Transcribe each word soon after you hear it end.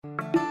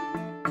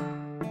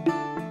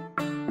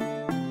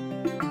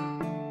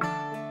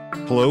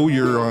Hello,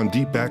 you're on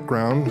Deep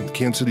Background, the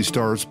Kansas City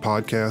Star's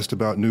podcast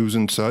about news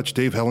and such.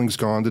 Dave Helling's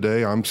gone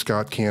today. I'm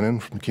Scott Cannon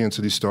from Kansas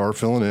City Star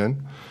filling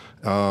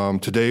in.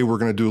 Today we're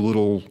going to do a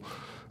little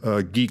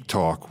geek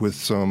talk with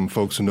some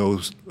folks who know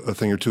a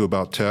thing or two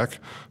about tech.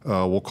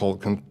 We'll call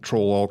it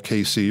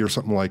Control-Alt-KC or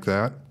something like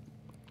that.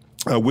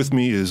 With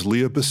me is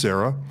Leah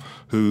Becerra,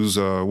 who's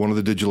one of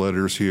the digital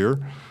editors here.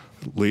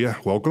 Leah,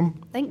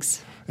 welcome.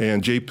 Thanks.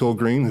 And Jay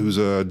Pilgreen, who's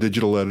a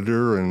digital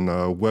editor and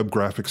a web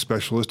graphics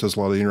specialist, does a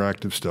lot of the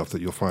interactive stuff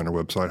that you'll find on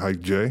our website. Hi,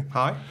 Jay.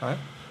 Hi.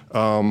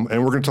 And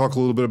we're going to talk a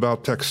little bit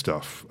about tech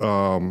stuff.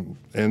 And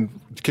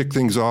to kick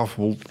things off,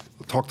 we'll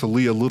talk to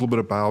Leah a little bit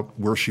about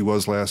where she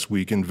was last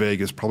week in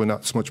Vegas. Probably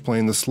not so much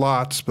playing the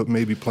slots, but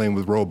maybe playing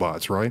with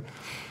robots, right?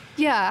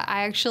 Yeah,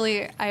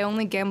 I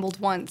only gambled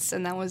once,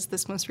 and that was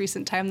this most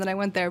recent time that I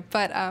went there.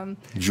 But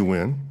Did you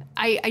win?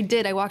 I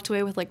did. I walked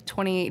away with like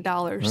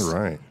 $28. All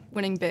right.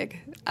 Winning big.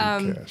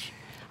 Cash.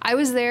 I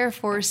was there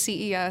for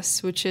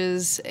CES, which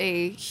is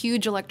a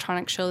huge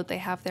electronic show that they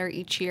have there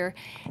each year.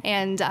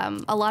 And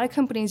a lot of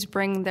companies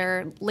bring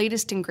their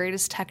latest and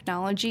greatest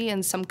technology,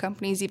 and some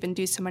companies even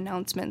do some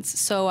announcements.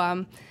 So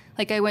I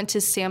went to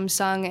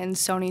Samsung and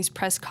Sony's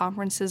press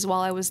conferences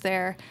while I was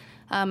there.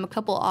 A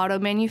couple auto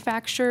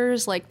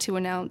manufacturers like to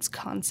announce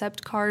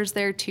concept cars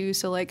there too,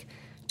 so like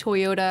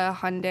Toyota,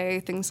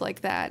 Hyundai, things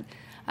like that.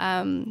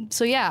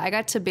 I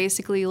got to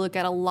basically look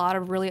at a lot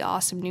of really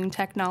awesome new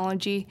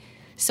technology,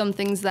 some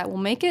things that will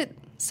make it,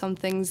 some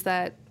things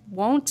that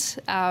won't.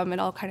 It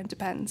all kind of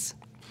depends.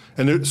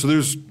 And so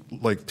there's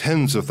like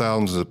tens of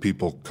thousands of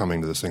people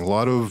coming to this thing. A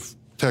lot of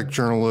tech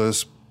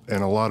journalists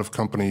and a lot of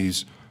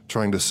companies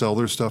trying to sell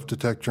their stuff to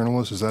tech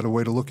journalists. Is that a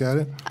way to look at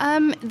it?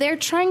 They're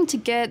trying to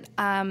get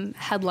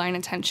headline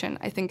attention,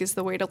 I think is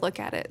the way to look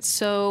at it.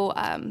 So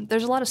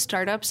there's a lot of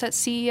startups at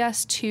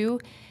CES too,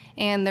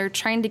 and they're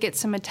trying to get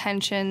some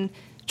attention,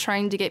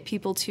 trying to get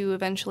people to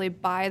eventually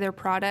buy their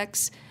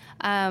products.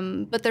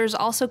 But there's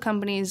also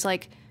companies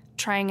like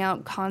trying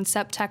out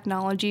concept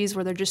technologies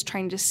where they're just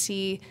trying to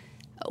see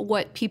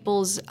what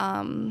people's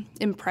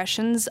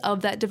impressions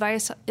of that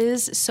device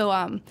is.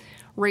 So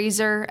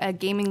Razer, a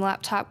gaming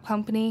laptop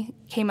company,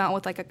 came out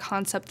with like a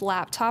concept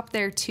laptop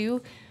there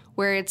too,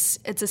 where it's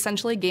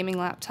essentially a gaming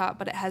laptop,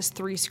 but it has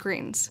 3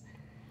 screens.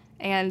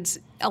 And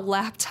a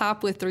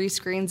laptop with 3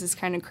 screens is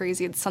kind of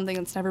crazy. It's something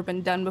that's never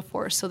been done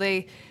before. So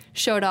they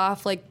showed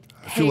off like,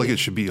 I feel like it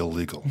should be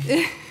illegal.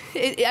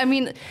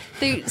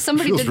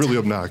 Somebody feels did really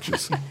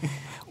obnoxious.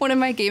 One of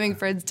my gaming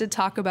friends did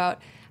talk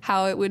about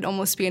how it would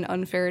almost be an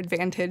unfair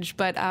advantage.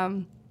 But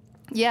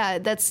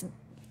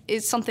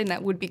it's something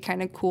that would be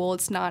kind of cool.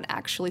 It's not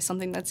actually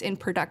something that's in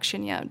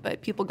production yet,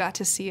 but people got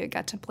to see it,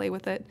 got to play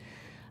with it.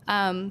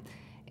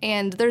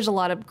 And there's a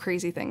lot of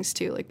crazy things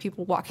too, like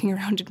people walking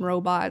around in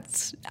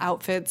robots,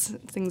 outfits,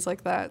 things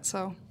like that.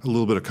 So a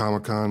little bit of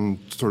Comic-Con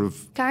sort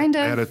of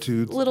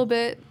attitude. A little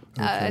bit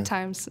at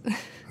times.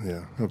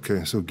 Yeah.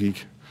 Okay. So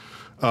geek.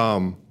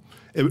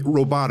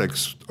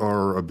 Robotics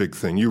are a big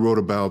thing. You wrote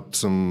about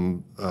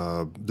some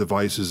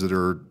devices that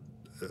are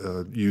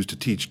used to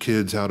teach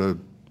kids how to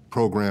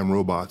program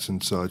robots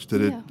and such.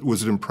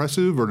 Was it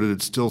impressive, or did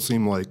it still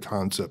seem like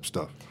concept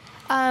stuff?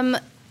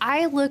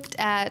 I looked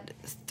at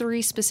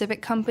 3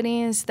 specific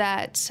companies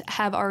that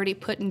have already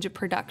put into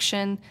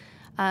production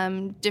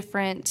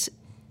different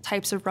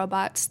types of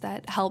robots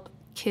that help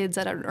kids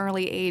at an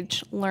early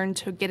age learn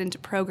to get into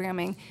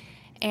programming.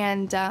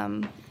 And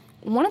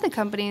one of the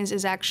companies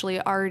is actually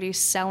already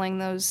selling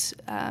those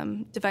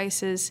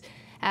devices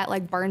at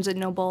like Barnes &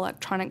 Noble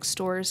electronics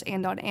stores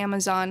and on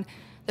Amazon.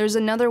 There's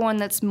another one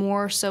that's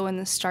more so in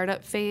the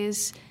startup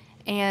phase.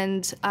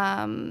 And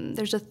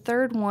there's a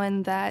third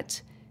one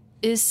that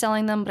is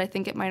selling them, but I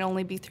think it might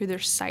only be through their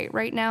site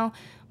right now.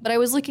 But I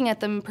was looking at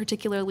them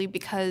particularly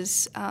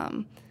because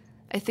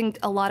I think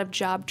a lot of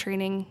job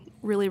training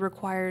really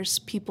requires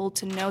people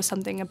to know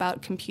something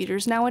about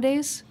computers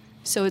nowadays.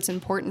 So it's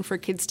important for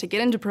kids to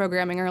get into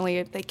programming early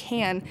if they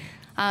can.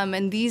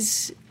 And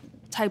these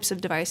types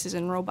of devices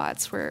and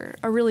robots were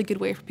a really good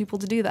way for people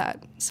to do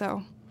that.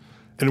 So.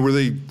 And were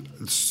they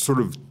sort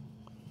of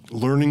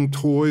learning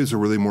toys, or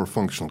were they more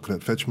functional? Can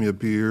it fetch me a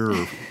beer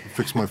or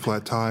fix my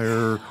flat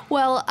tire?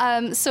 Well,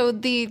 so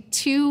the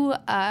two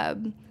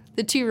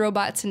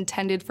robots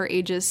intended for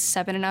ages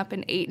 7 and up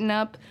and 8 and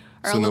up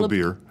are so no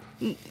beer.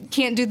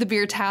 Can't do the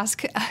beer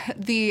task.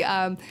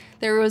 There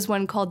was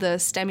one called the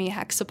STEMI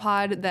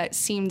Hexapod that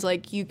seemed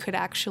like you could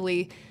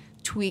actually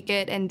tweak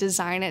it and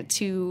design it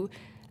to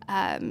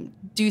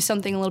do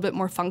something a little bit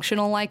more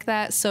functional like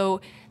that.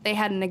 So they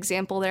had an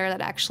example there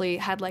that actually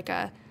had like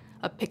a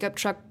pickup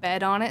truck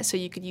bed on it, so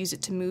you could use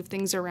it to move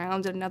things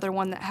around. And another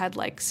one that had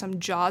like some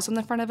jaws on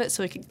the front of it,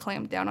 so it could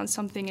clamp down on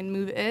something and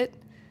move it.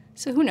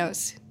 So who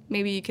knows?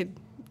 Maybe you could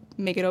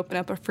make it open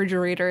up a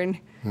refrigerator and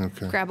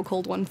grab a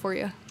cold one for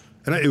you.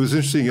 And it was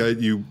interesting.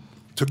 You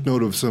took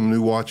note of some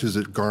new watches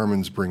that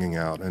Garmin's bringing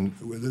out, and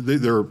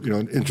they're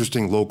an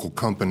interesting local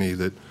company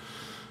that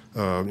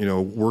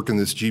work in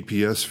this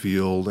GPS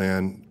field,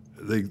 and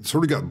they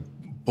sort of got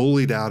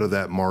bullied out of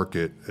that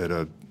market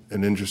at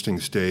an interesting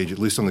stage, at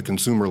least on the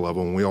consumer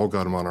level, when we all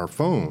got them on our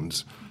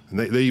phones. And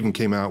they even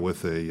came out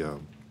with a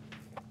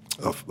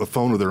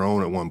phone of their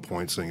own at one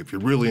point, saying, if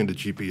you're really into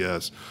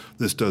GPS,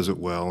 this does it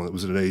well. And it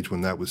was at an age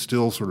when that was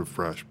still sort of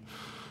fresh.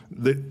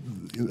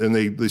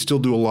 They still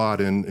do a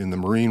lot in the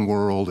marine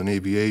world and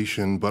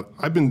aviation, but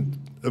I've been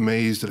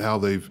amazed at how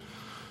they've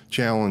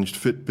challenged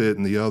Fitbit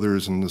and the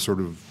others and the sort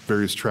of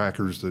various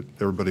trackers that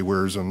everybody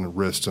wears on the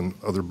wrists and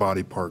other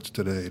body parts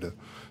today to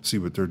see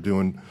what they're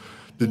doing.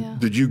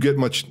 Did you get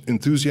much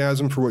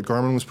enthusiasm for what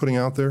Garmin was putting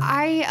out there?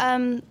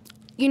 I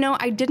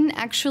didn't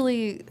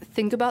actually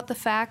think about the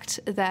fact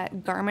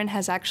that Garmin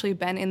has actually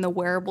been in the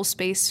wearable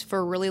space for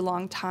a really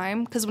long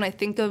time, because when I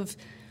think of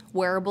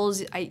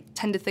wearables, I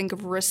tend to think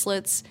of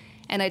wristlets,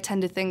 and I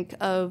tend to think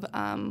of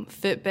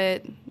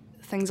Fitbit,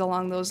 things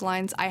along those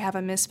lines. I have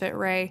a Misfit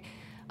Ray.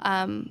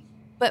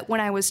 But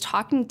when I was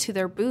talking to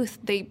their booth,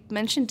 they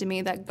mentioned to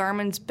me that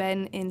Garmin's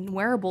been in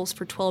wearables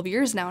for 12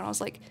 years now, and I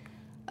was like,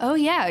 oh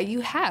yeah,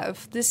 you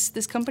have.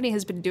 This company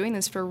has been doing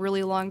this for a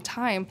really long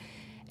time,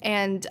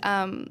 and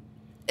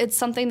it's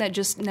something that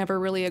just never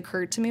really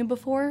occurred to me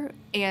before.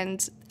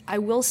 And I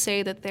will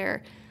say that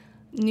their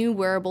new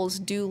wearables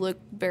do look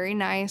very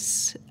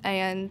nice,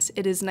 and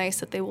it is nice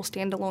that they will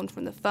stand alone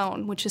from the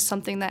phone, which is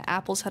something that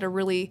Apple's had a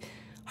really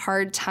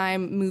hard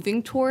time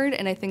moving toward,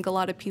 and I think a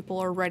lot of people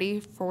are ready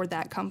for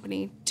that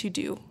company to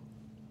do.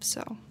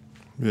 So.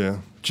 Yeah.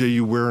 Jay,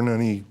 you wearing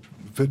any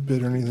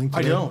Fitbit or anything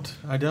today?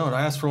 I don't.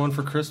 I asked for one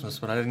for Christmas,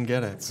 but I didn't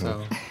get it,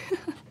 so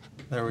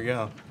there we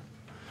go.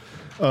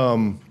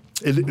 And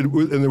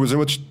there was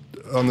much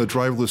on the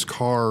driverless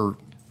car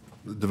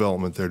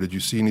development there. Did you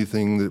see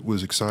anything that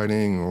was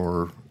exciting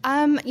or?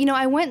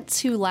 I went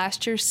to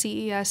last year's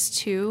CES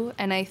too,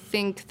 and I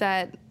think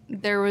that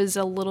there was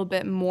a little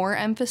bit more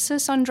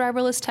emphasis on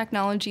driverless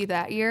technology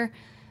that year.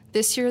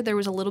 This year there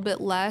was a little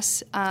bit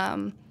less,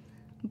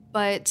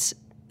 but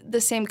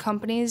the same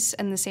companies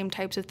and the same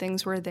types of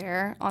things were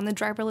there on the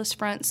driverless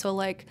front. So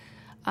like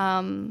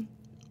the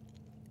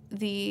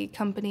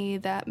company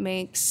that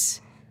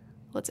makes,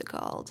 what's it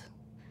called?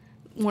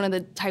 One of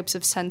the types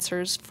of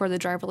sensors for the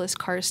driverless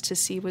cars to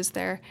see was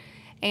there.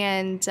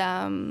 And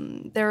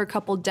there were a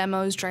couple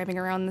demos driving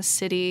around the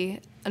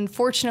city.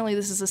 Unfortunately,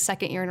 this is the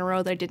second year in a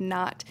row that I did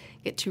not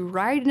get to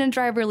ride in a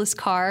driverless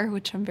car,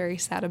 which I'm very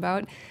sad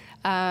about.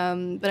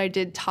 But I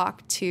did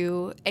talk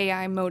to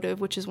AI Motive,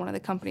 which is one of the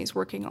companies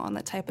working on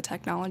that type of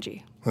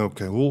technology.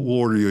 Okay, we'll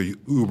order you an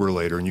Uber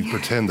later, and you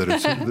pretend that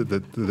it's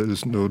that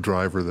there's no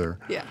driver there.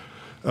 Yeah.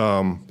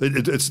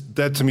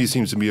 That to me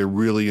seems to be a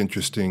really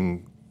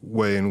interesting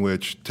way in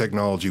which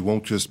technology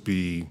won't just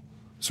be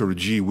sort of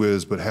gee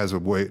whiz, but has a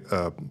way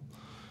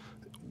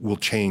will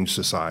change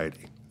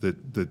society.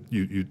 That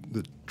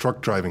the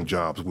truck driving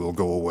jobs will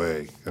go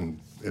away in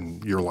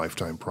your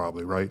lifetime,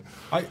 probably, right?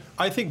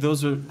 I think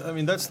those are. I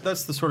mean, that's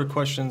the sort of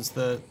questions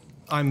that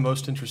I'm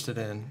most interested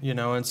in,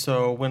 And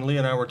so when Leah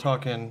and I were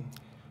talking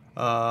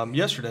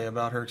yesterday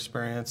about her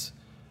experience,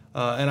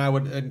 and I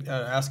would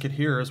ask it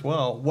here as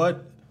well.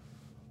 What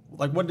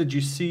did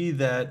you see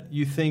that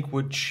you think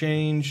would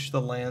change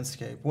the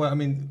landscape? Well, I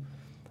mean,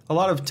 a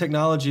lot of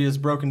technology is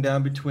broken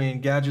down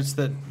between gadgets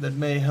that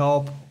may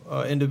help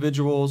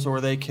individuals,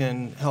 or they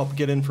can help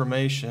get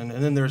information,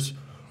 and then there's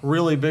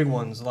really big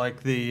ones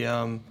like the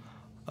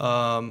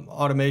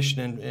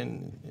automation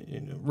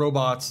in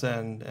robots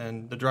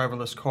and the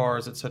driverless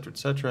cars, et cetera, et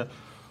cetera.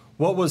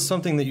 What was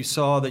something that you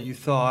saw that you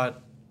thought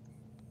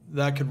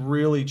that could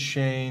really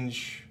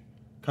change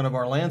kind of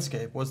our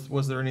landscape?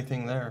 Was there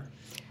anything there?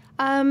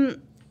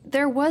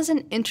 There was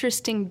an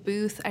interesting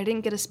booth. I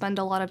didn't get to spend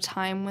a lot of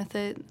time with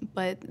it,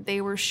 but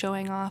they were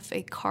showing off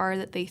a car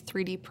that they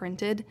 3D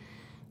printed,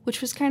 which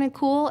was kind of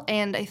cool.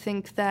 And I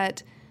think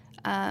that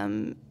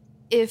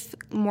if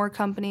more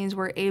companies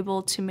were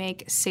able to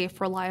make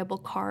safe, reliable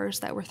cars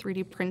that were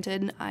 3D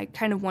printed, I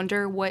kind of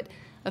wonder what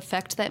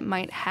effect that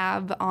might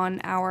have on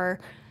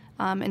our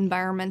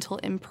environmental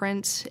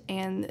imprint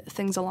and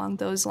things along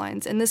those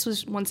lines. And this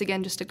was, once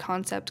again, just a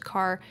concept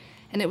car.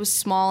 And it was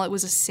small. It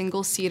was a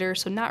single-seater,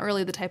 so not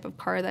really the type of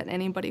car that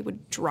anybody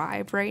would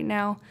drive right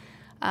now.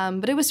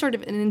 But it was sort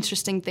of an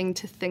interesting thing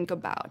to think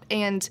about.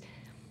 And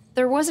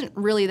there wasn't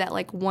really that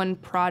like one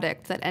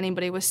product that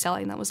anybody was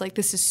selling that was like,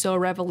 this is so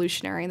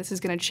revolutionary and this is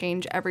going to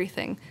change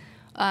everything.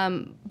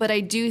 But I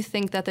do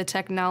think that the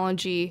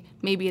technology,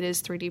 maybe it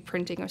is 3D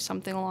printing or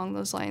something along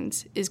those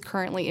lines, is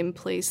currently in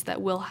place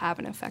that will have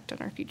an effect on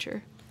our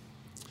future.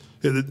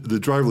 Yeah, the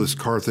driverless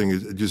car thing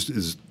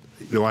is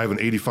I have an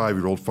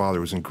 85-year-old father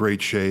who's in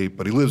great shape,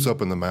 but he lives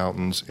up in the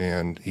mountains,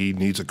 and he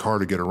needs a car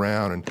to get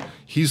around. And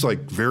he's like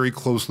very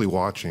closely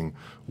watching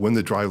when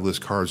the driverless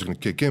cars are going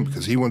to kick in,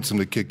 because he wants them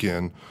to kick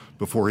in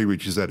before he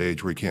reaches that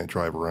age where he can't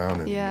drive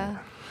around anymore.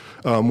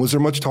 Yeah. Was there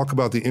much talk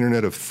about the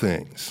Internet of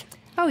Things?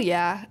 Oh,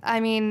 yeah. I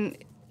mean,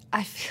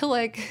 I feel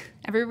like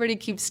everybody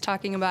keeps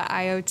talking about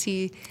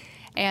IoT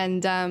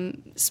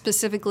and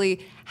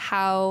specifically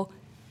how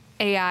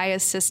AI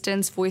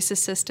assistants, voice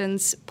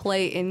assistants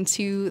play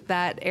into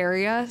that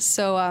area.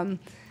 So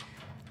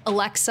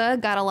Alexa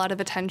got a lot of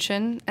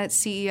attention at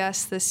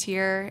CES this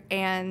year,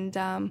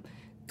 and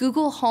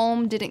Google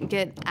Home didn't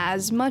get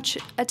as much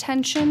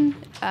attention.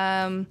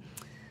 I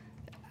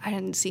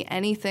didn't see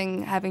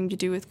anything having to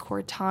do with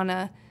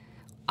Cortana.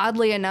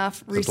 Oddly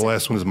enough, the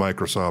last one is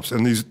Microsoft's.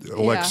 And these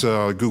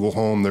Alexa, Google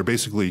Home, they're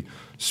basically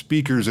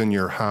speakers in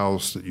your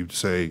house that you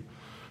say,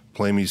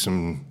 play me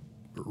some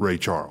Ray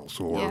Charles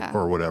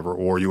or whatever.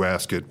 Or you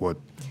ask it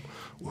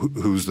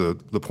who's the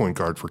point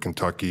guard for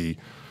Kentucky.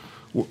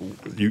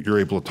 You're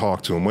able to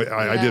talk to them.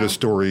 I did a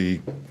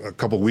story a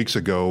couple of weeks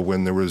ago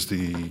when there was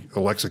the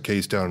Alexa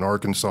case down in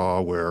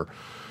Arkansas where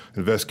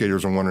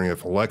investigators are wondering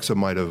if Alexa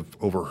might have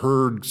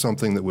overheard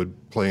something that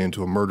would play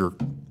into a murder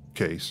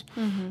case.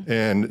 Mm-hmm.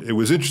 And it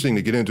was interesting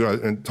to get into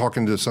it and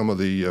talking to some of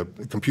the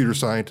computer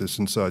scientists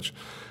and such.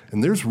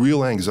 And there's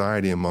real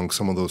anxiety among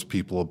some of those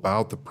people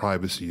about the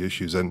privacy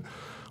issues. And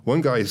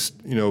one guy,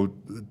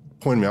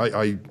 pointed me,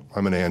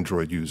 I'm an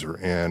Android user,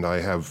 and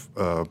I have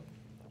an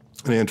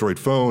Android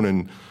phone,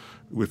 and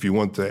if you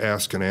want to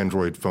ask an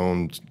Android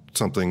phone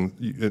something,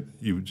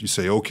 you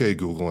say, okay,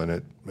 Google, and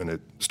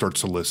it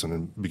starts to listen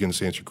and begins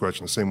to answer your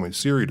question the same way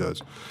Siri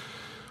does.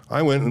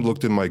 I went and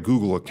looked in my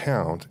Google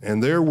account,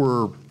 and there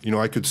were,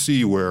 I could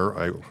see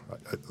where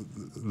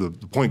the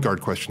point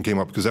guard question came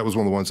up because that was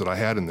one of the ones that I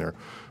had in there.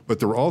 But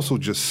there were also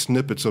just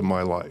snippets of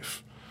my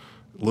life,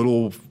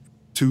 little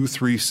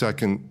 2-3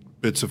 second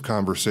bits of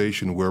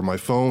conversation where my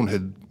phone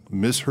had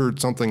misheard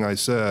something I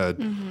said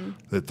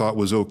that thought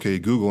was okay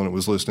Google, and it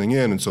was listening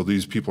in. And so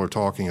these people are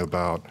talking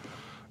about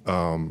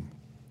the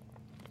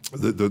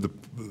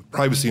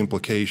privacy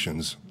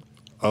implications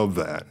of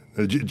that.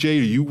 Jay,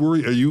 are you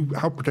worried?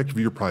 How protective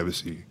of your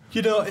privacy?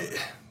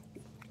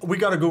 We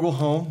got a Google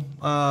Home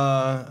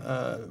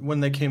when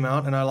they came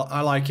out, and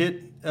I like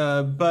it.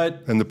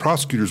 But and the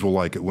prosecutors will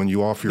like it when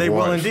you off your wife. They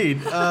will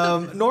indeed.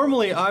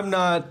 Normally, I'm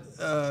not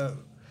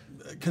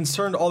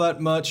concerned all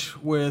that much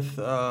with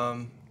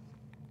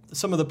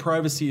some of the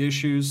privacy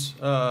issues.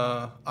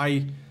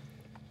 I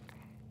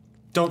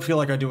don't feel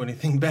like I do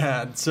anything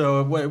bad.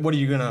 So what are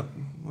you gonna,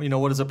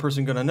 what is a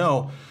person gonna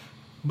know?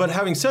 But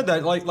having said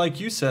that, like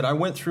you said, I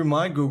went through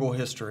my Google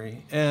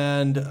history,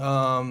 and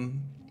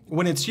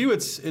when it's you,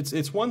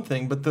 it's one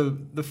thing. But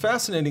the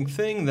fascinating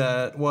thing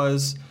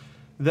was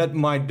that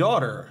my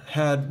daughter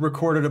had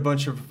recorded a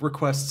bunch of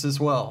requests as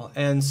well,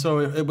 and so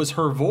it was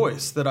her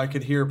voice that I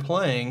could hear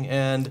playing,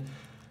 and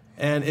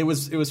it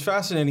was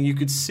fascinating. You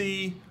could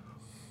see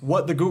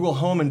what the Google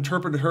Home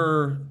interpreted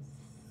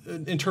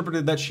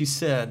that she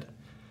said,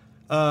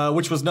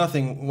 which was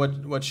nothing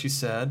what she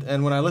said.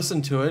 And when I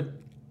listened to it,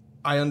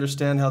 I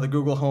understand how the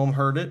Google Home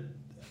heard it,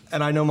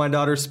 and I know my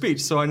daughter's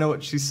speech, so I know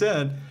what she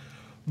said.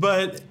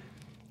 But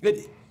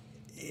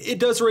it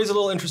does raise a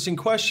little interesting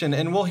question,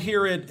 and we'll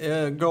hear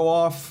it go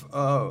off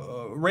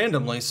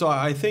randomly. So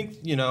I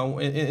think,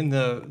 in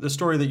the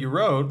story that you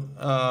wrote,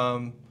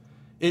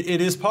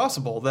 it is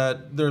possible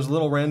that there's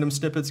little random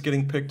snippets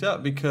getting picked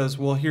up because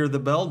we'll hear the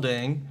bell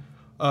ding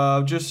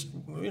just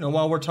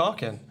while we're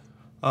talking,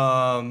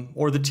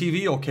 or the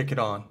TV will kick it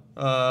on,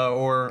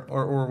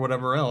 or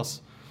whatever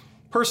else.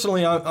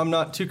 Personally, I'm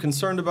not too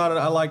concerned about it.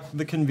 I like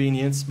the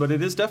convenience, but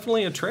it is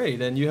definitely a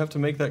trade, and you have to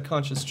make that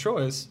conscious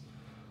choice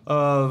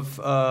of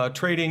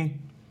trading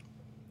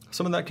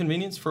some of that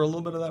convenience for a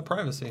little bit of that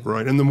privacy.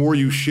 Right, and the more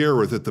you share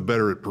with it, the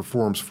better it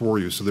performs for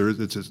you. So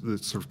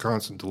it's sort of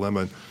constant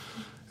dilemma.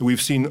 And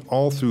we've seen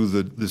all through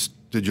this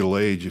digital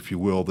age, if you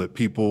will, that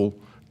people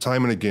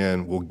time and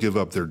again will give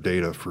up their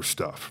data for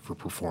stuff, for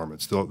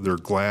performance. They're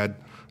glad,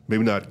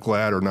 maybe not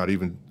glad or not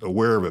even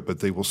aware of it,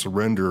 but they will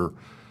surrender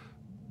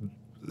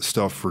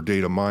stuff for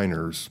data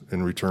miners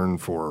in return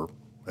for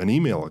an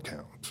email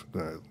account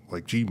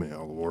like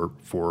Gmail, or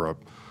for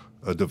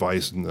a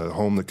device in the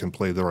home that can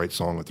play the right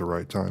song at the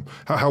right time.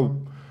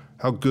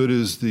 How good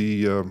is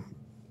the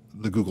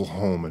Google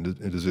Home, and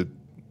does it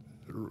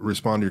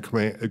respond to your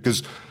command?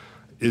 Because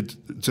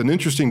it's an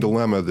interesting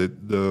dilemma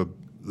that the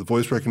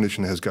voice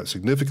recognition has got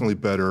significantly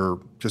better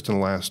just in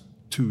the last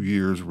 2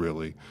 years,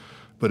 really.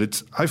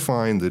 But I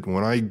find that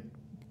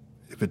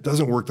if it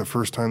doesn't work the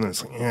first time, then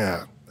it's like,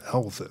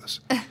 hell with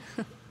this.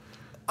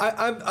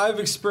 I've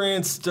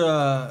experienced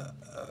a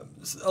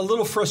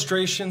little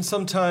frustration.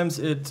 Sometimes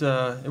it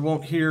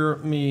won't hear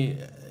me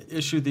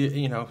issue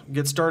the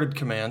get started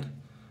command,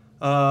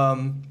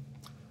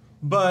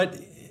 but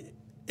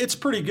it's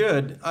pretty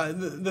good.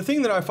 The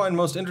thing that I find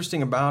most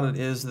interesting about it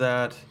is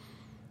that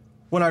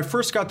when I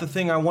first got the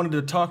thing, I wanted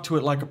to talk to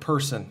it like a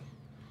person.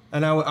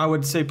 And I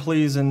would say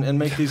please and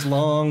make these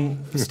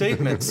long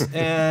statements,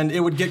 and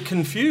it would get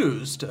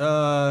confused.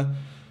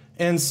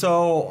 And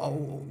so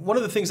one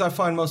of the things I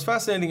find most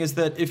fascinating is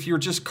that if you're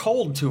just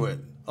cold to it,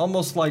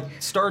 almost like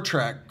Star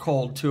Trek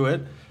cold to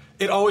it,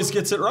 it always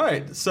gets it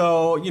right.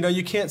 So,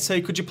 you can't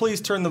say, could you please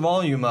turn the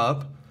volume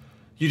up?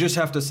 You just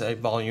have to say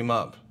volume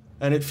up.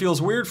 And it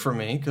feels weird for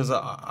me because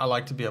I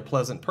like to be a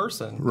pleasant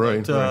person.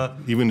 Right, right.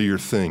 Even to your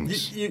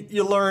things.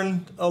 You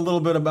learn a little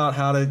bit about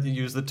how to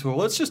use the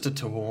tool. It's just a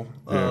tool,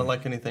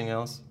 like anything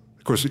else.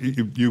 Of course,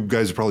 you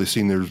guys have probably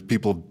seen there's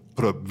people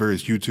put up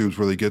various YouTubes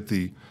where they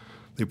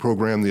they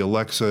program the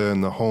Alexa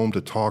and the home to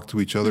talk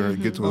to each other,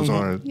 and it goes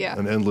on Yeah.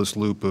 an endless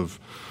loop of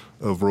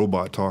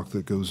robot talk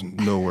that goes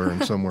nowhere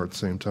and somewhere at the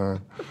same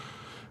time.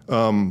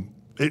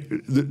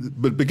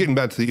 But getting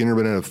back to the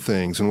Internet of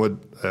Things, and what,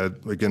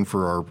 again,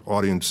 for our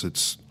audience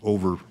that's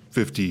over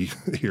 50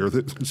 here,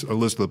 that's a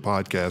list of the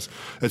podcast,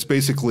 it's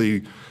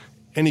basically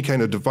any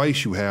kind of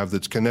device you have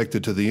that's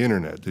connected to the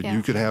internet. That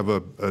you could have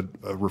a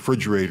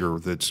refrigerator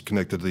that's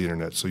connected to the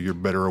internet, so you're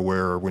better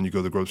aware when you go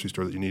to the grocery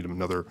store that you need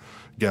another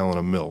gallon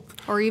of milk.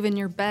 Or even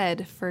your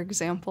bed, for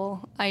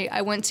example.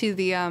 I went to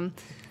the...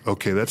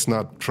 Okay, that's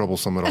not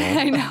troublesome at all.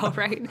 I know,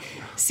 right?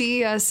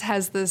 CES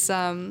has this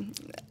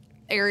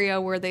area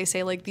where they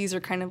say, like, these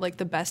are kind of like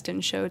the best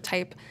in show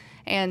type.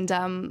 And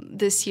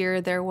this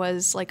year there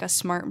was like a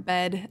smart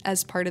bed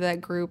as part of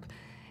that group.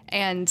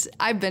 And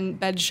I've been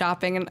bed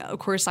shopping, and of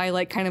course I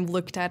like kind of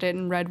looked at it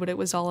and read what it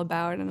was all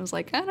about, and I was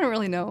like, I don't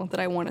really know that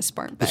I want a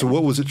smart bed. So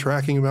what was it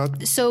tracking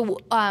about? So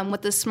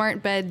what the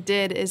smart bed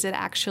did is it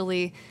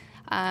actually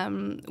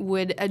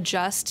would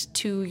adjust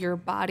to your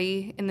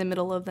body in the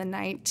middle of the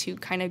night to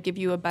kind of give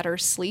you a better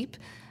sleep.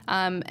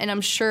 And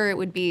I'm sure it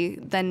would be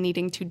then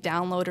needing to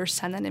download or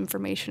send that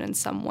information in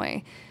some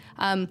way.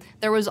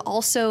 There was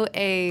also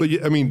a...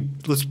 But I mean,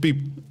 let's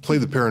play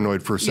the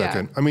paranoid for a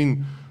second. Yeah. I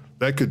mean,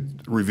 that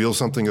could reveal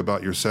something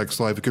about your sex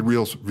life. It could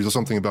reveal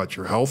something about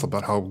your health,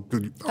 about how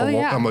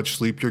much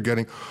sleep you're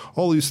getting.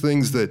 All these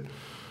things that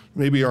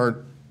maybe aren't,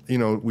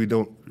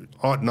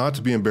 ought not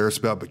to be embarrassed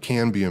about, but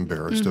can be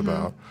embarrassed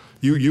about.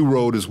 You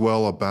wrote as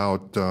well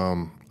about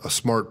a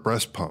smart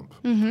breast pump.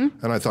 And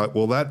I thought,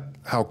 well,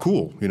 how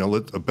cool.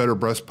 A better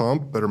breast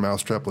pump, better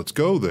mousetrap, let's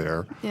go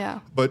there. Yeah.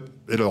 But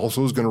it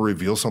also is going to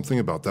reveal something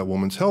about that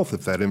woman's health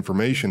if that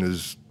information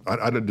is,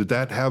 did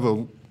that have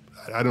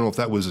I don't know if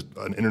that was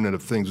an Internet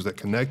of Things. Was that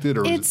connected,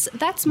 or that's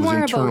was more of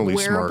a internally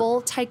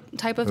wearable smart?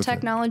 type of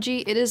technology.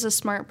 It is a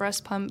smart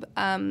breast pump.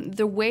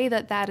 The way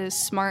that is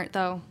smart,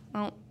 though,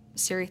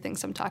 Siri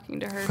thinks I'm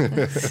talking to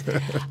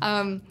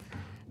her.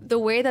 The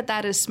way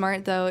that is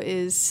smart, though,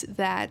 is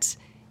that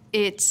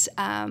it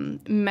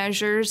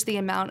measures the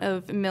amount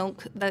of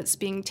milk that's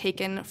being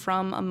taken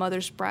from a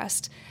mother's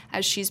breast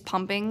as she's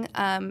pumping,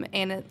 and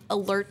it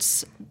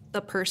alerts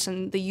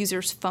the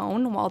user's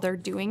phone while they're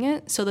doing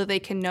it, so that they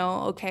can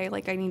know, okay,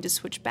 like I need to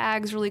switch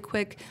bags really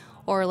quick,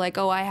 or like,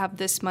 oh, I have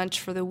this much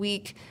for the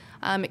week.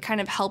 It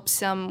kind of helps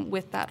them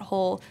with that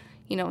whole,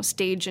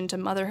 stage into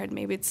motherhood.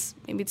 Maybe it's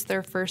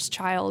their first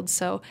child.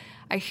 So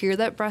I hear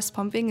that breast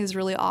pumping is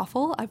really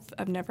awful.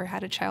 I've never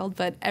had a child,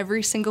 but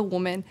every single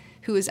woman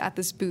who is at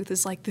this booth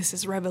is like, this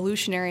is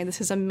revolutionary. This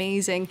is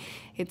amazing.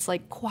 It's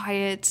like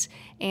quiet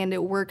and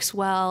it works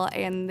well,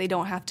 and they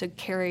don't have to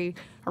carry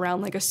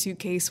around like a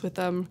suitcase with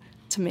them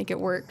to make it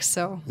work.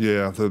 So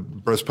yeah, the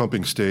breast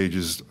pumping stage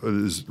is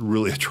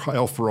really a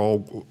trial for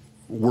all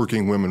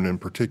working women in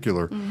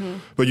particular.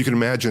 But you can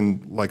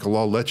imagine like a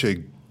La Leche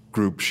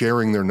group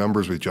sharing their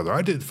numbers with each other.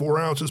 I did 4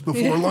 ounces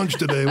before lunch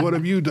today. What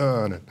have you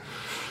done?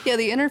 Yeah,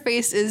 the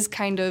interface is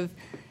kind of,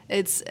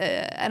 it's,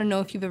 I don't know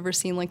if you've ever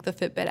seen like the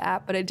Fitbit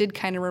app, but it did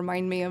kind of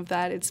remind me of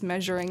that. It's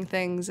measuring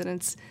things, and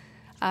it's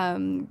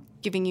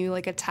giving you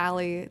like a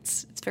tally.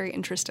 It's very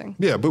interesting.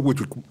 Yeah, but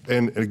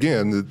and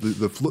again,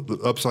 the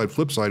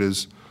flip side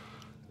is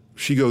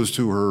she goes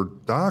to her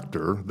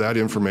doctor, that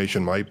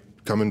information might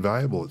come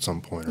invaluable at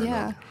some point or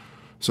another.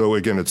 So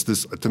again, it's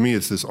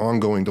this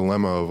ongoing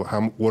dilemma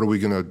of what do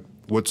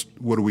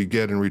we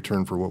get in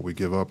return for what we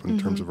give up in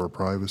terms of our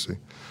privacy.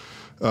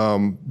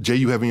 Jay,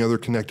 you have any other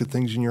connected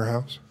things in your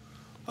house?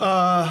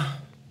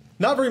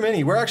 Not very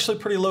many. We're actually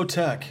pretty low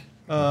tech.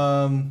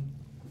 The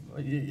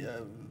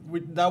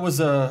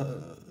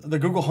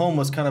Google Home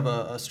was kind of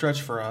a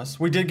stretch for us.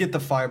 We did get the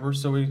fiber,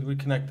 so we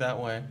connect that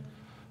way.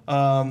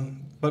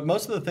 But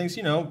most of the things,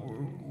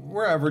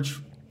 we're average.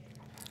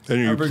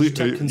 And average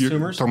tech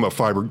consumers. You're talking about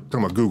fiber,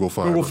 talking about Google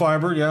Fiber. Google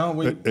Fiber, yeah.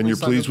 And you're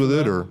pleased with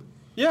it, or?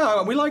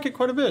 Yeah, we like it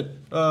quite a bit.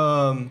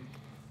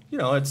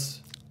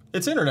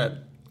 It's internet.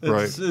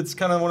 It's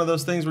kind of one of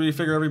those things where you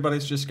figure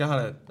everybody's just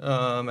got it,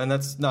 and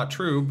that's not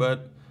true.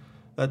 But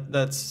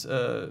that's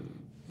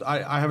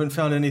I haven't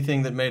found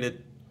anything that made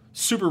it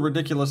super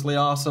ridiculously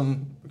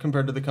awesome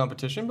compared to the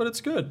competition, but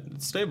it's good.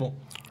 It's stable.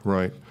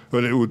 Right.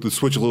 But it would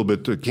switch a little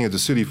bit to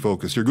Kansas City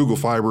focus. Your Google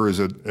Fiber is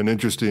an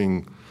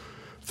interesting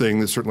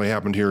thing that certainly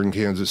happened here in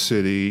Kansas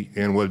City,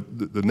 and what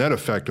the net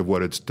effect of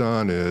what it's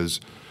done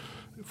is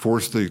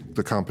force the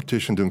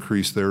competition to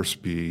increase their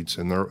speeds,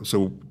 and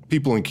so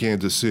people in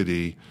Kansas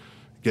City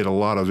get a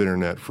lot of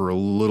internet for a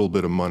little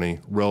bit of money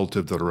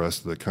relative to the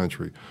rest of the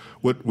country.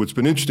 What's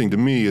been interesting to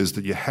me is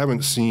that you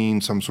haven't seen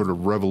some sort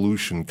of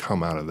revolution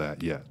come out of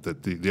that yet.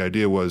 That the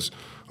idea was,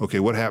 okay,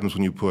 what happens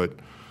when you put,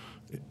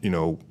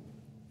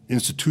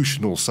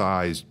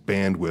 institutional-sized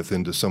bandwidth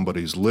into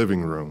somebody's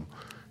living room?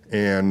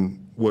 And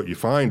what you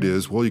find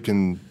is, well, you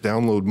can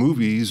download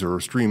movies or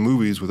stream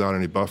movies without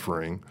any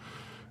buffering.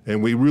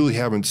 And we really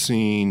haven't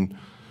seen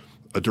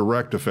a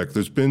direct effect.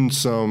 There's been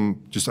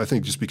some, I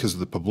think just because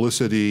of the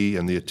publicity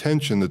and the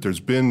attention, that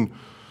there's been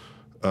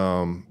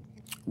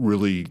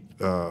really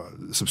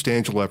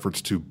substantial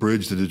efforts to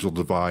bridge the digital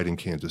divide in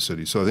Kansas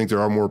City. So I think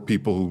there are more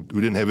people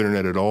who didn't have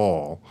internet at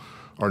all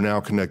are now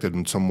connected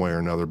in some way or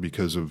another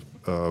because of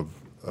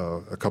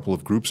a couple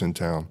of groups in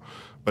town.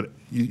 But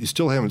you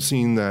still haven't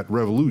seen that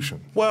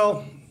revolution.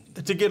 Well,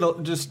 to get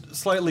just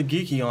slightly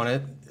geeky on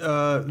it,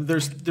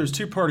 there's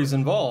two parties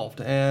involved,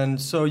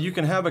 and so you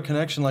can have a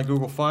connection like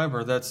Google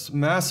Fiber that's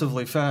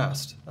massively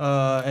fast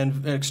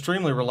and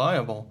extremely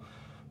reliable.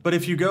 But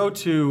if you go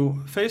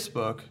to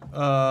Facebook,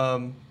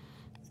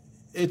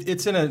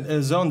 it's in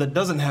a zone that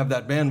doesn't have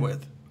that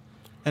bandwidth,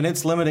 and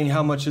it's limiting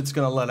how much it's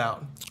going to let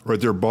out. Right,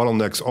 there are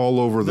bottlenecks all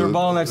over. There are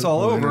bottlenecks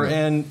all over, internet.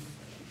 and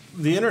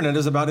the internet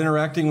is about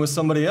interacting with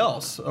somebody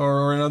else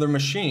or another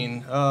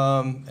machine,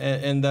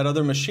 and that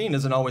other machine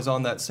isn't always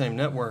on that same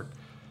network,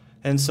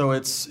 and so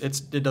it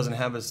doesn't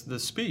have the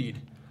speed.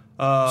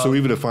 So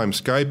even if I'm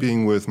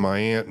Skyping with my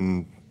aunt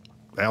in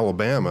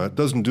Alabama, it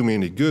doesn't do me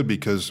any good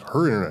because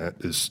her internet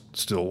is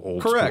still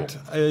old Correct.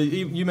 school.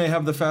 You may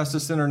have the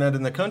fastest internet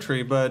in the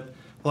country, but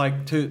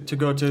like to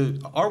go to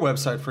our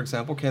website, for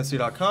example,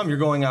 kansascity.com, you're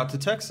going out to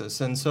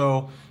Texas, and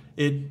so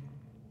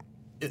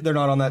they're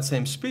not on that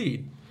same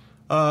speed.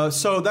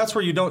 So that's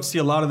where you don't see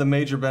a lot of the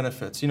major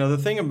benefits. You know, the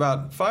thing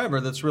about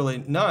fiber that's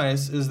really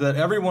nice is that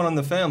everyone in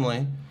the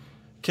family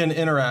can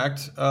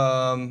interact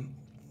and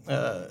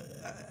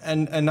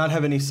not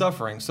have any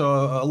suffering.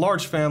 So a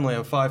large family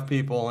of 5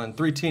 people and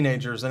 3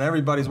 teenagers and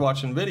everybody's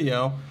watching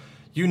video,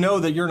 you know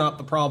that you're not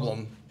the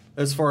problem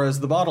as far as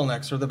the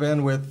bottlenecks or the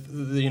bandwidth,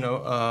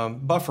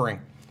 buffering.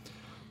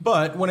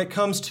 But when it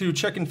comes to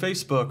checking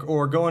Facebook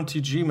or going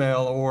to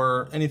Gmail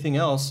or anything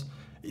else,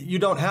 you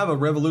don't have a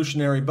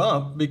revolutionary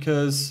bump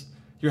because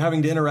you're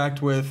having to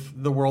interact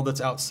with the world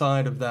that's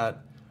outside of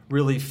that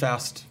really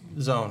fast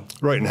zone.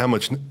 Right, and how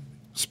much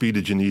speed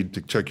did you need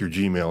to check your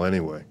Gmail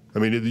anyway? I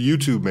mean,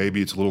 YouTube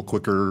maybe it's a little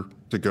quicker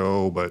to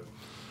go, but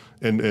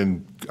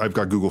and I've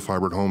got Google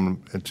Fiber at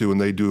home and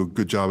they do a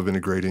good job of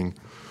integrating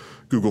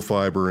Google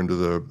Fiber into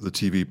the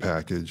TV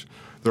package.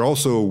 They're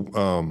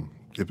also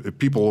if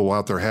people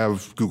out there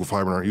have Google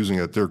Fiber and aren't using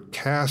it, their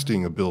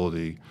casting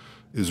ability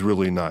is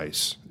really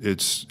nice.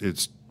 It's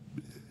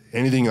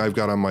anything I've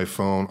got on my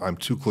phone, I'm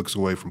 2 clicks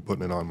away from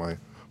putting it on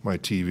my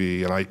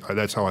TV, and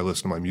that's how I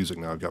listen to my music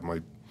now.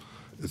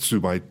 It's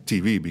through my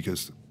TV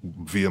because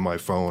via my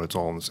phone, it's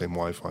all on the same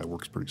Wi-Fi. It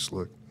works pretty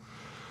slick.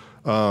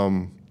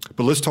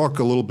 But let's talk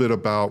a little bit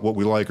about what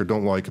we like or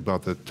don't like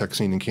about the tech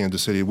scene in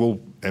Kansas City.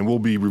 We'll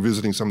be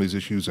revisiting some of these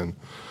issues in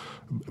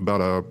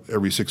about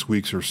every 6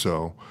 weeks or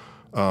so.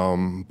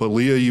 But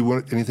Leah, you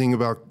want anything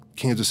about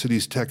Kansas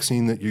City's tech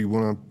scene that you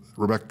want to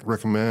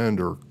recommend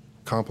or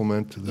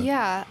compliment to the?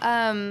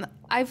 Yeah,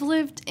 I've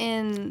lived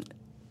in,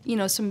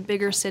 some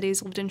bigger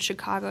cities. Lived in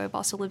Chicago. I've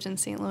also lived in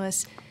St.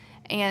 Louis,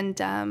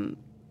 and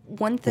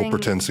one thing. We'll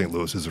pretend St.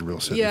 Louis is a real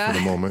city Yeah. for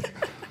the moment.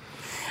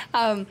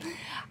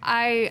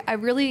 I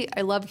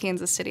love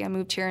Kansas City. I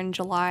moved here in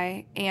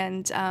July,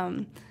 and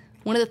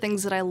one of the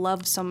things that I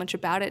love so much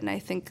about it, and I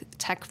think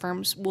tech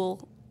firms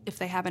will, if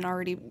they haven't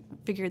already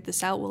figured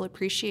this out, will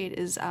appreciate,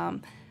 is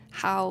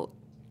how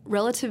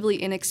relatively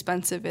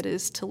inexpensive it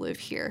is to live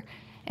here,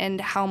 and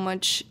how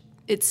much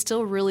it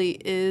still really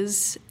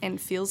is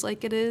and feels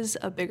like it is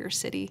a bigger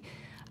city.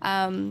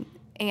 And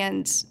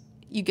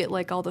you get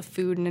like all the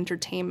food and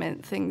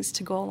entertainment things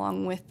to go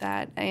along with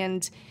that.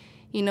 And,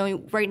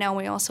 right now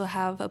we also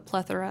have a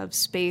plethora of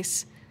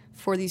space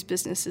for these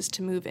businesses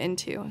to move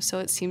into. So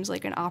it seems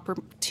like an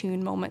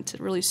opportune moment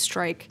to really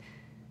strike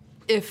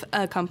if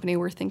a company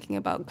were thinking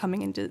about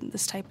coming into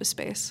this type of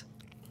space.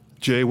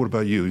 Jay, what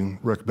about you? You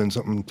recommend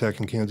something in tech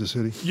in Kansas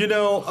City?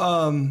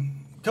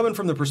 Coming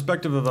from the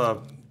perspective of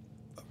a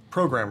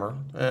programmer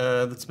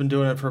that's been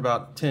doing it for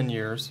about 10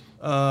 years,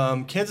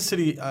 Kansas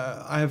City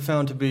I have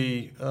found to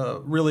be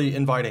really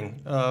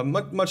inviting,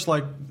 much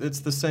like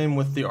it's the same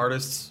with the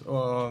artists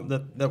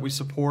that we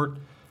support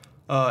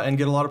and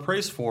get a lot of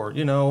praise for.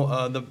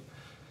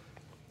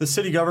 The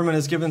city government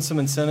has given some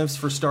incentives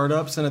for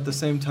startups, and at the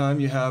same time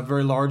you have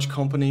very large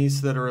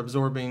companies that are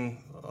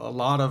absorbing a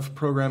lot of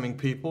programming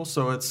people.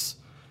 So it's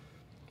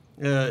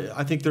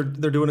I think they're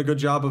doing a good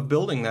job of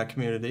building that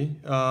community,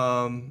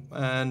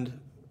 and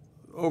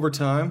over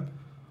time,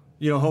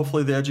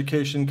 hopefully the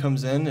education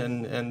comes in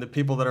and the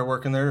people that are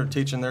working there are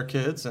teaching their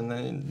kids, and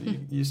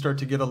then you start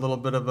to get a little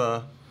bit of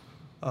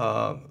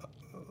a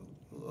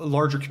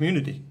larger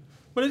community.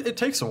 But it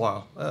takes a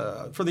while.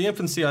 For the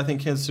infancy, I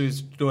think Kansas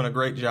City's doing a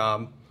great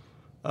job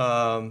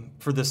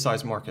for this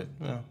size market.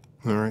 Yeah.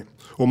 All right.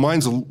 Well,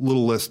 mine's a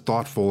little less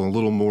thoughtful and a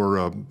little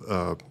more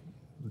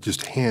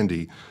just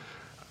handy.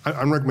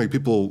 I'm recommending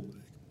people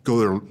go to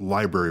their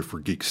library for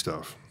geek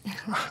stuff.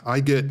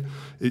 I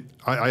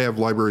have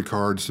library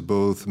cards to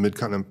both the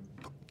Mid-Continent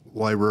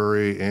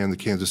Library and the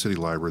Kansas City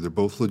Library. They're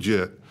both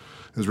legit.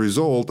 As a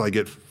result, I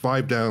get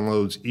 5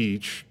 downloads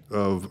each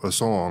of a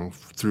song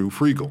through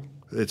Freegal.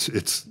 It's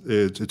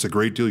a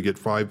great deal. You get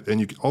 5,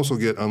 and you also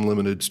get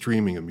unlimited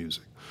streaming of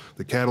music.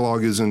 The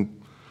catalog isn't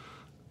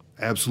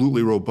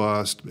absolutely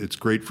robust. It's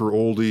great for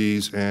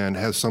oldies and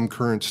has some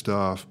current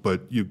stuff,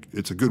 but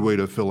it's a good way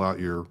to fill out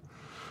your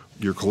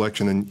your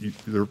collection, and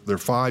they're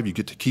 $5. You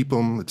get to keep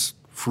them. It's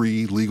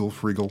free, legal,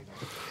 Freegal.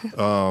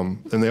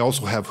 And they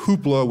also have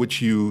Hoopla,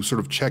 which you sort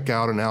of check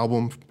out an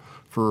album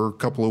for a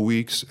couple of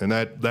weeks, and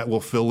that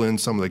will fill in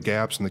some of the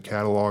gaps in the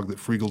catalog that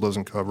Freegal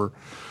doesn't cover.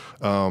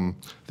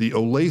 The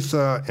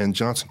Olathe and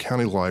Johnson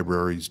County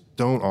libraries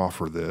don't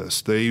offer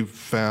this. They've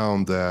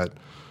found that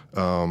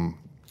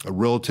a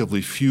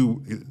relatively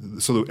few,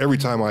 so every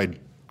time I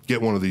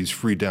get one of these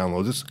free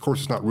downloads, of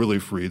course it's not really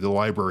free. The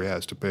library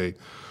has to pay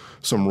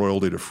some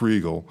royalty to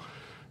Freegal.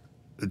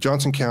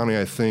 Johnson County,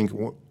 I think,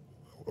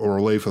 or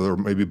Olathe, or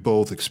maybe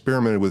both,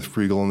 experimented with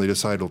Freegal, and they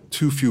decided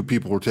too few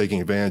people were taking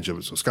advantage of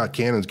it. So Scott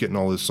Cannon's getting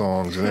all his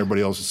songs, and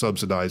everybody else is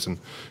subsidizing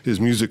his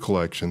music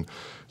collection.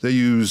 They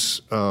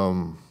use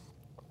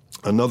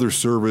another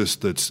service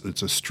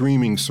it's a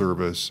streaming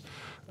service,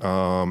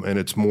 and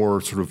it's more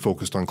sort of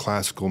focused on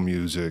classical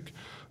music.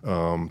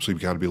 So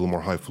you've got to be a little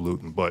more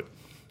highfalutin. But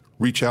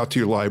reach out to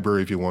your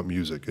library if you want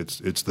music.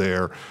 It's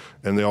there,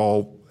 and they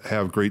all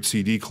have great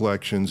CD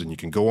collections, and you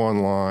can go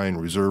online,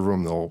 reserve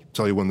them. They'll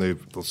tell you when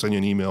they'll send you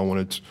an email when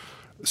it's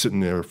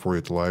sitting there for you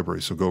at the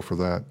library. So go for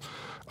that.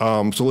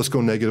 So let's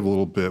go negative a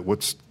little bit.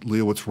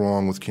 Leah, what's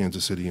wrong with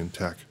Kansas City and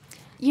tech?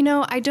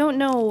 I don't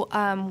know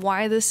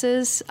why this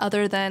is,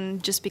 other than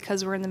just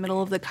because we're in the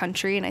middle of the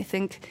country, and I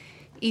think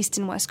East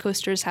and West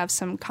Coasters have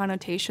some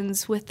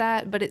connotations with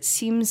that, but it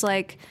seems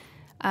like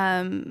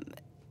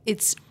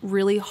it's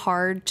really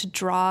hard to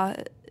draw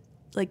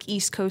like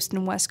East Coast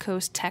and West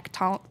Coast tech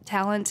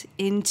talent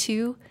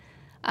into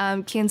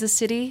Kansas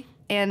City,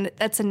 and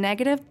that's a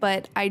negative,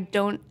 but I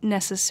don't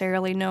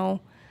necessarily know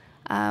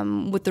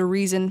what the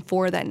reason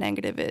for that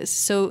negative is.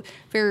 So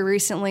very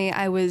recently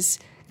I was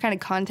kind of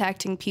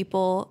contacting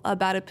people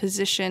about a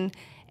position,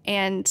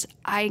 and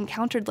I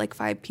encountered like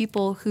 5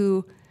 people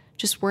who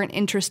just weren't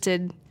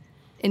interested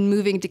in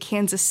moving to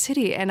Kansas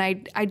City, and I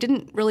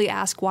didn't really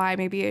ask why.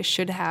 Maybe I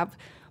should have,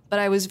 but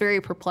I was very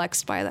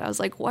perplexed by that. I was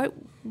like, what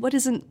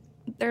isn't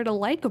there to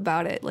like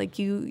about it? Like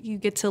you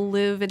get to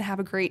live and have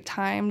a great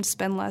time,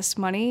 spend less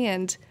money,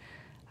 and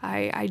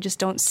I just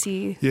don't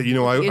see. Yeah,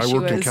 I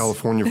worked in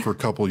California for a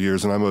couple of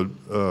years, and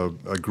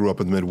I grew up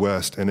in the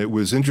Midwest, and it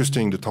was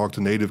interesting to talk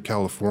to native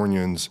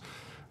Californians.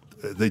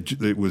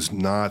 It was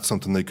not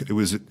something they could. It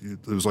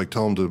was like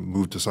telling them to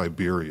move to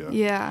Siberia.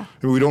 Yeah,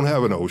 I mean, we don't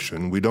have an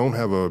ocean, we don't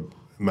have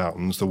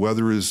mountains. The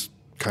weather is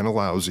kind of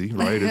lousy,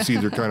 right? It's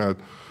either kind of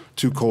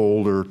too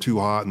cold or too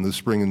hot, and the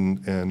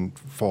spring and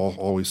fall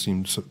always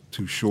seems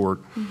too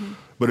short. Mm-hmm.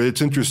 But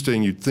it's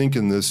interesting, you'd think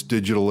in this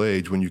digital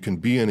age when you can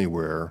be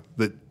anywhere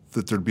that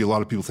there'd be a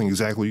lot of people thinking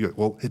exactly,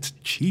 well, it's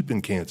cheap in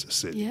Kansas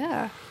City.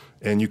 Yeah.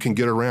 And you can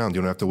get around.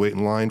 You don't have to wait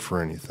in line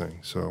for anything.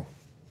 So,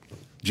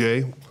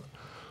 Jay?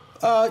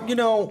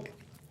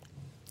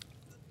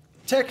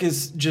 Tech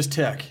is just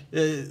tech.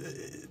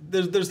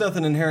 There's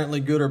nothing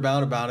inherently good or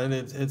bad about it.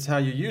 It's how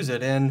you use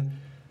it. And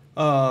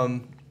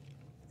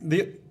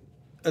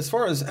as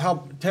far as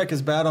how tech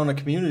is bad on a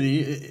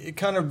community, it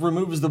kind of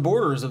removes the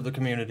borders of the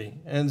community.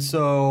 And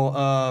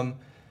so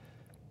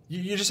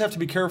you just have to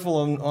be careful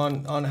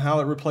on how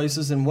it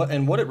replaces and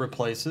what it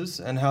replaces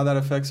and how that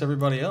affects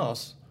everybody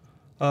else.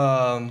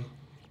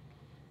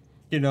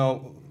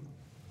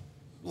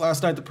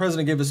 Last night the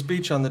president gave a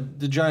speech on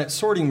the giant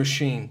sorting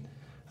machine.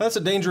 That's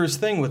a dangerous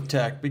thing with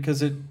tech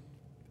because it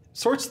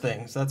sorts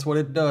things. That's what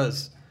it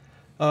does.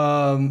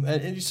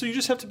 And so you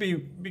just have to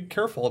be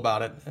careful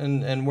about it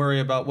and worry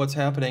about what's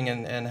happening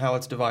and how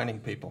it's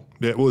dividing people.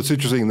 Yeah, well, it's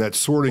interesting that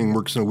sorting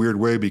works in a weird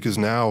way because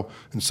now,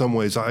 in some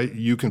ways,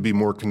 you can be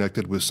more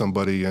connected with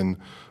somebody in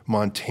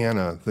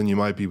Montana than you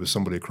might be with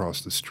somebody across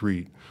the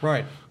street.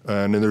 Right.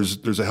 And then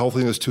there's a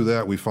healthiness to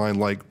that. We find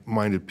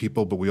like-minded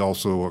people, but we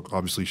also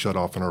obviously shut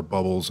off in our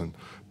bubbles and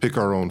pick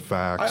our own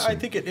facts. I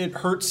think it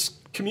hurts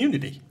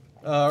community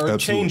or it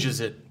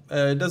changes it.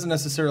 It doesn't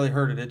necessarily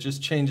hurt it. It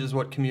just changes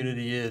what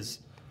community is.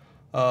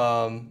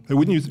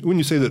 Wouldn't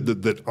you say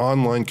that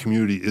online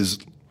community is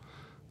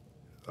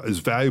as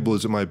valuable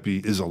as it might be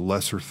is a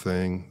lesser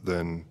thing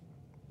than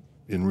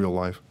in real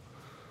life?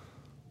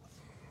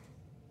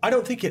 I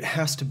don't think it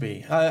has to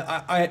be.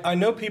 I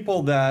know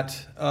people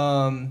that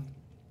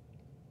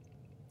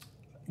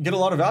get a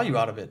lot of value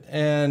out of it,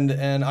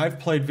 and I've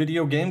played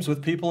video games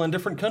with people in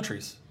different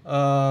countries.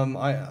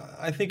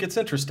 I think it's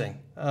interesting.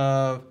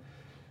 And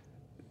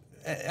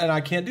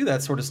I can't do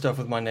that sort of stuff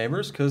with my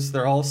neighbors because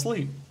they're all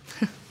asleep.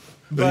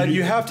 But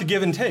you have to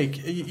give and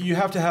take. You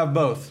have to have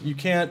both. You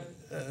can't,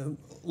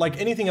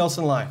 like anything else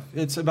in life,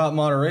 it's about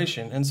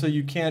moderation. And so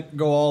you can't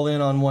go all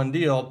in on one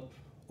deal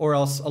or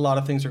else a lot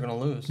of things are going to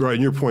lose. Right,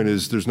 and your point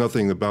is there's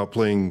nothing about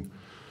playing,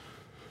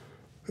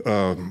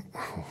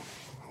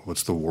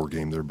 what's the war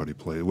game that everybody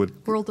plays?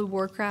 World of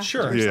Warcraft.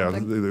 Sure. Yeah,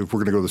 if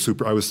we're going to go to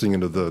the I was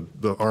thinking of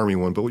the Army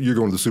one, but you're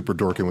going to the Super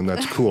Dorking one,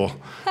 that's cool.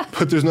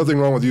 But there's nothing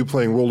wrong with you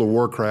playing World of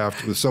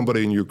Warcraft with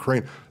somebody in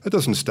Ukraine. That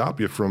doesn't stop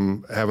you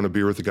from having a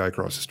beer with the guy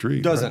across the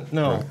street. Doesn't, right?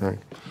 no. Right.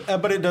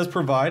 But it does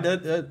provide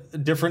a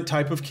different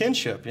type of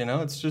kinship,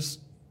 It's just,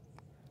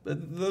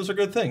 those are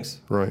good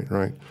things. Right.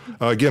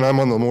 Again, I'm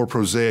on the more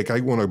prosaic. I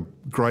want to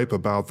gripe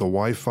about the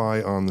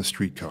Wi-Fi on the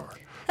streetcar.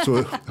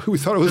 So we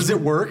thought it was. Does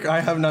it work?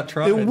 I have not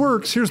tried. It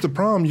works. Here's the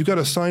problem. You got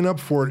to sign up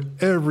for it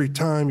every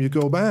time you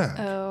go back.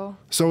 Oh.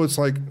 So it's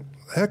like,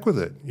 heck with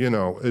it.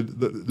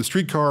 The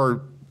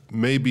streetcar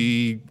may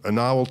be a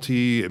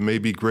novelty. It may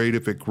be great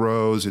if it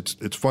grows.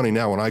 It's funny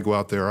now when I go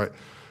out there,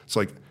 it's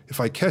like, if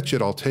I catch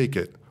it, I'll take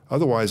it.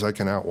 Otherwise, I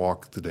can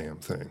outwalk the damn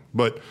thing.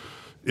 But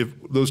if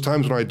those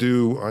times when I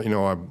do,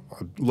 I'm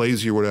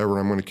lazy or whatever, and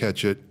I'm going to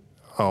catch it,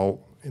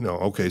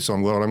 okay, so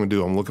what I'm going to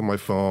do, I'm looking at my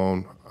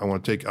phone.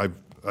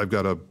 I've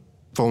got a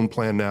phone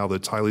plan now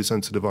that's highly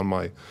sensitive on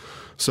my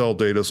cell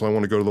data, so I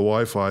want to go to the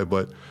Wi-Fi,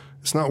 but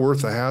it's not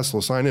worth the hassle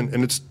to sign in.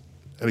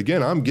 And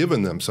again, I'm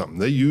giving them something.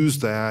 They use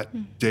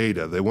that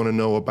data. They want to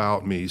know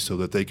about me so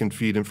that they can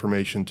feed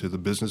information to the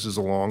businesses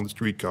along the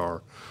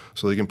streetcar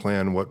so they can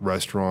plan what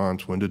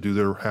restaurants, when to do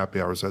their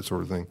happy hours, that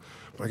sort of thing.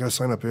 But I got to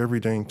sign up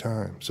every dang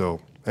time. So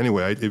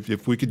anyway,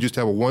 if we could just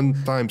have a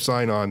one-time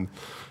sign-on,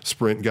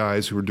 Sprint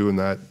guys who are doing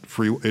that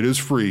free, it is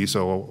free,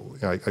 so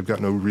I've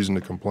got no reason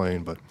to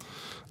complain, but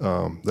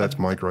that's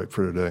my gripe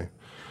for today.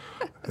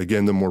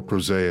 Again, the more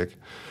prosaic.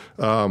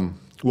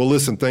 Well,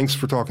 listen, thanks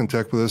for talking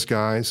tech with us,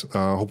 guys.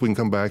 Hope we can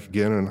come back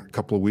again in a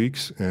couple of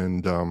weeks.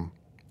 And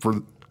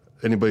for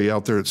anybody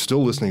out there that's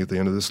still listening at the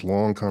end of this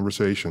long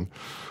conversation,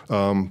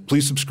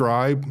 please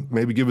subscribe,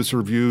 maybe give us a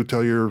review,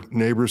 tell your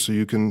neighbors so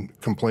you can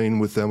complain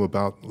with them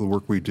about the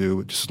work we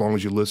do. Just as long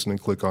as you listen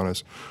and click on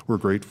us, we're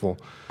grateful.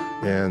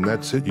 And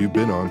that's it. You've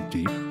been on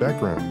Deep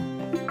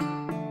Background.